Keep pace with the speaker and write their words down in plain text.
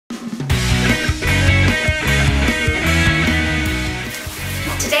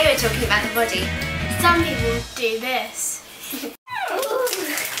Today we're talking about the body. Some people do this.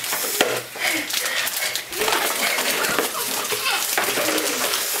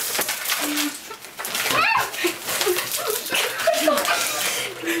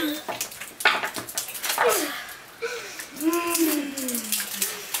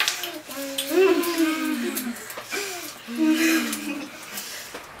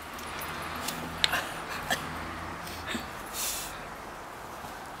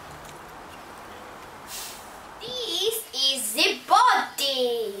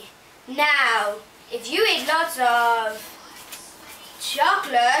 Now, if you eat lots of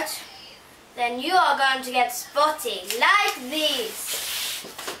chocolate, then you are going to get spotty, like this.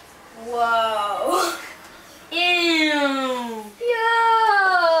 Whoa. Ew.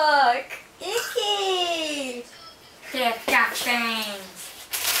 Yuck. Icky. Disgusting.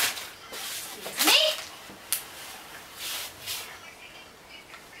 Excuse me.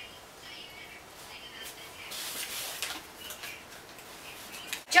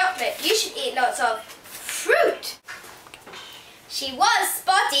 Chocolate, you should eat lots of fruit. She was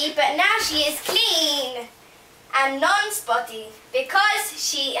spotty, but now she is clean and non-spotty because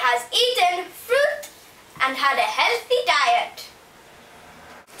she has eaten fruit and had a healthy diet.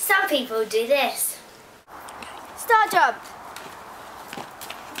 Some people do this. Start jump.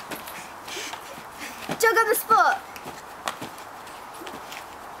 Jog on the spot.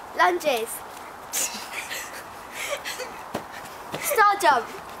 Lunges. Star jump.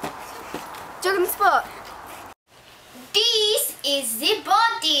 Jog on the spot. This is the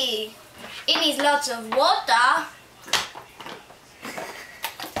body. It needs lots of water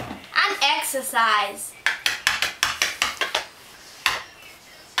and exercise.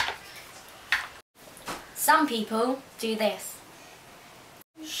 Some people do this.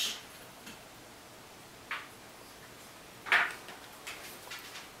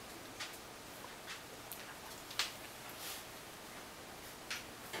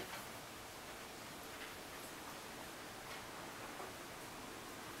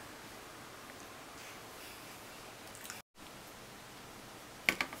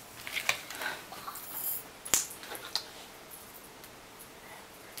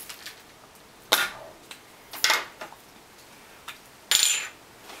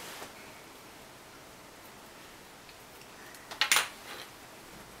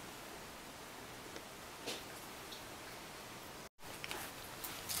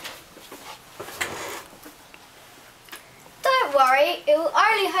 Don't worry, it will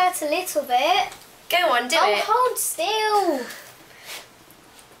only hurt a little bit. Go on, do Oh, it. hold still.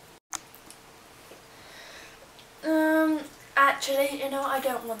 Actually, you know, I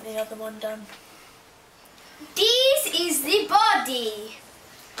don't want the other one done. This is the body.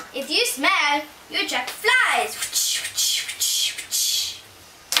 If you smell, you attract flies.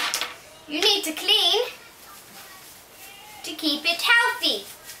 You need to clean to keep it healthy.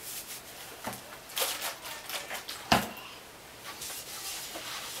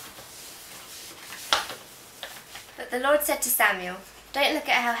 But the Lord said to Samuel, "Don't look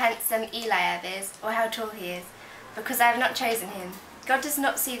at how handsome Eliab is, or how tall he is, because I have not chosen him." God does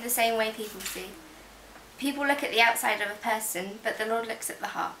not see the same way people see. People look at the outside of a person, but the Lord looks at the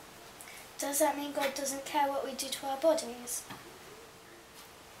heart. Does that mean God doesn't care what we do to our bodies?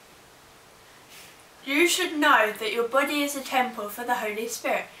 You should know that your body is a temple for the Holy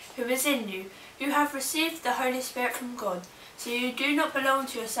Spirit, who is in you. You have received the Holy Spirit from God, so you do not belong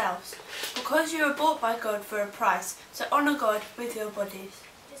to yourselves, because you are bought by God for a price, so honour God with your bodies.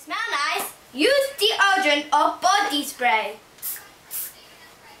 To smell nice, use deodorant or body spray.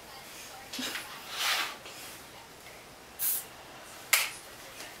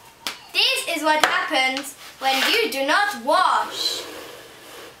 This is what happens when you do not wash.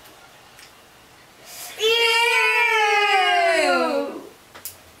 Ew!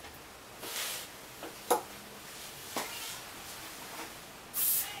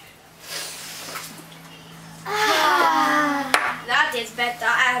 That is better.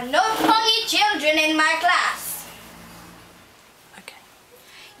 I have no funny children in my class. Okay.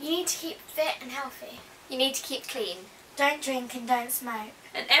 You need to keep fit and healthy. You need to keep clean. Don't drink and don't smoke.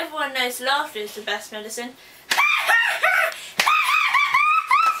 And everyone knows laughter is the best medicine.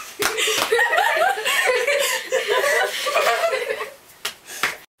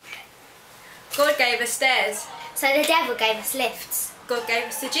 God gave us stairs. So the devil gave us lifts. God gave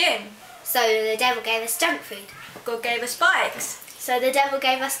us the gym. So the devil gave us junk food. God gave us bikes. So the devil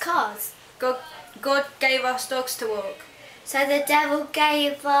gave us cars. God gave us dogs to walk. So the devil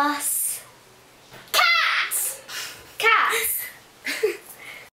gave us cats. Cats.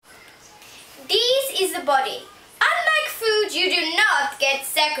 This is the body. Unlike food, food, you do not get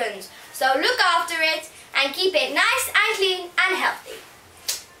seconds. So look after it and keep it nice and clean and healthy.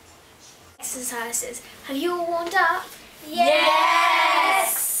 Exercises. Have you all warmed up?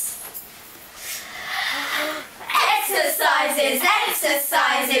 Yes! Exercises,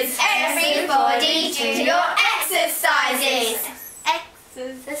 exercises, everybody do your exercises.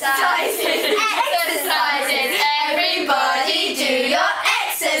 Exercises, exercises, everybody do your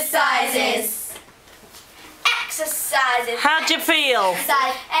exercises. Exercises. How'd you feel?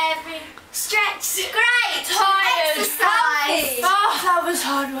 Exercise, every stretch. Great. Tired. Exercise. Oh, that was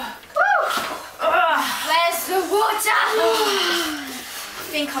hard work. Where's the water?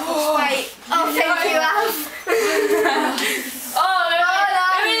 I think I've lost weight. Oh, thank you, Alf. Oh,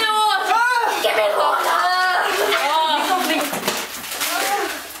 give me the water. Give me water.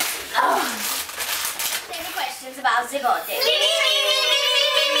 Any questions about the body?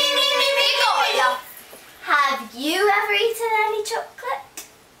 Have you ever eaten any chocolate?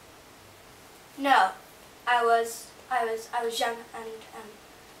 No, I was young and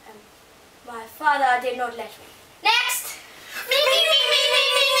my father did not let me. Next.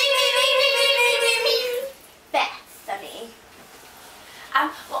 Bethany.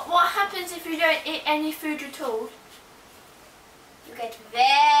 What happens if you don't eat any food at all? You get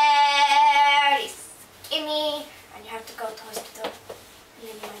very skinny and you have to go to hospital and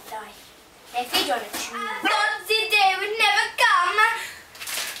then you might die. They feed you on a tube. I thought the day would never come.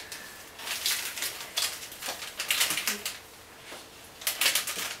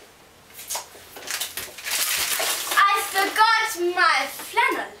 I forgot my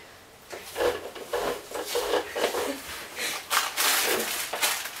flannel.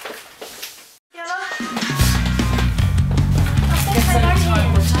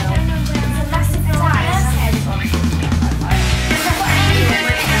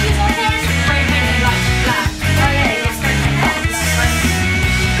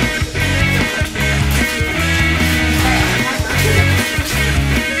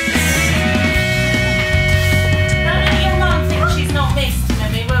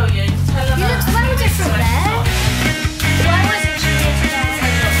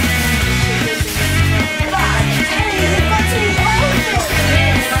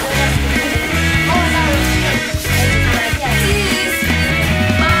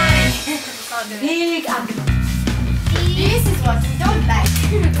 This is what we don't like.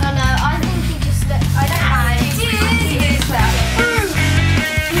 Oh no.